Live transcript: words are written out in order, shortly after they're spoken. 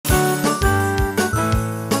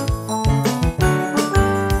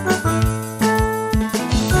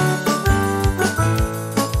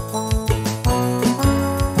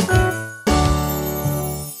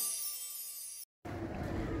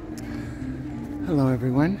Hello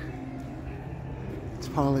everyone, it's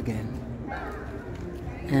Paul again,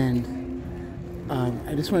 and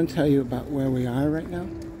I just want to tell you about where we are right now.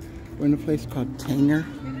 We're in a place called Tanger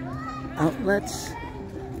Outlets.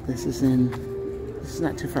 This is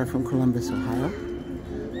not too far from Columbus, Ohio,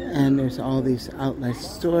 and there's all these outlet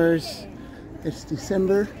stores. It's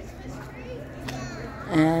December,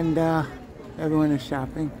 and everyone is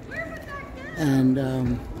shopping, and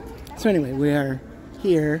so anyway, we are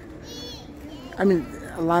here. I mean,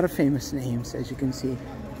 a lot of famous names, as you can see.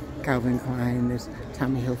 Calvin Klein, there's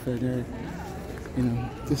Tommy Hilfiger, you know,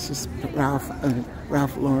 this is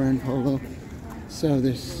Ralph Lauren Polo. So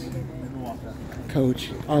there's Coach,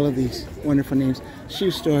 all of these wonderful names. Shoe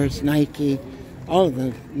stores, Nike, all of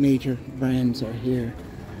the major brands are here.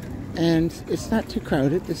 And it's not too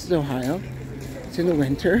crowded. This is Ohio. It's in the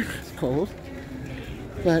winter, it's cold.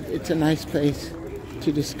 But it's a nice place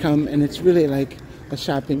to just come, and it's really like a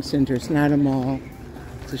shopping center. It's not a mall,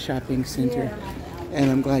 it's a shopping center. And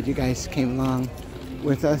I'm glad you guys came along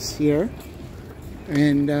with us here.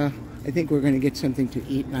 And I think we're going to get something to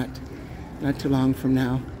eat not too long from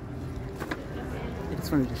now. I just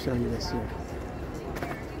wanted to show you this here.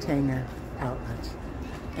 Tanger Outlets.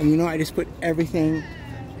 And you know, I just put everything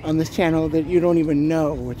on this channel that you don't even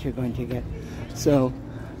know what you're going to get. So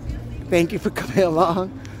thank you for coming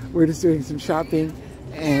along. We're just doing some shopping,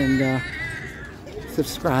 and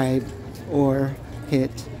subscribe or hit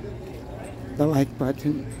the like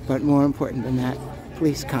button, but more important than that,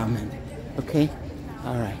 please comment. Okay?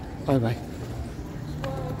 All right. Bye-bye.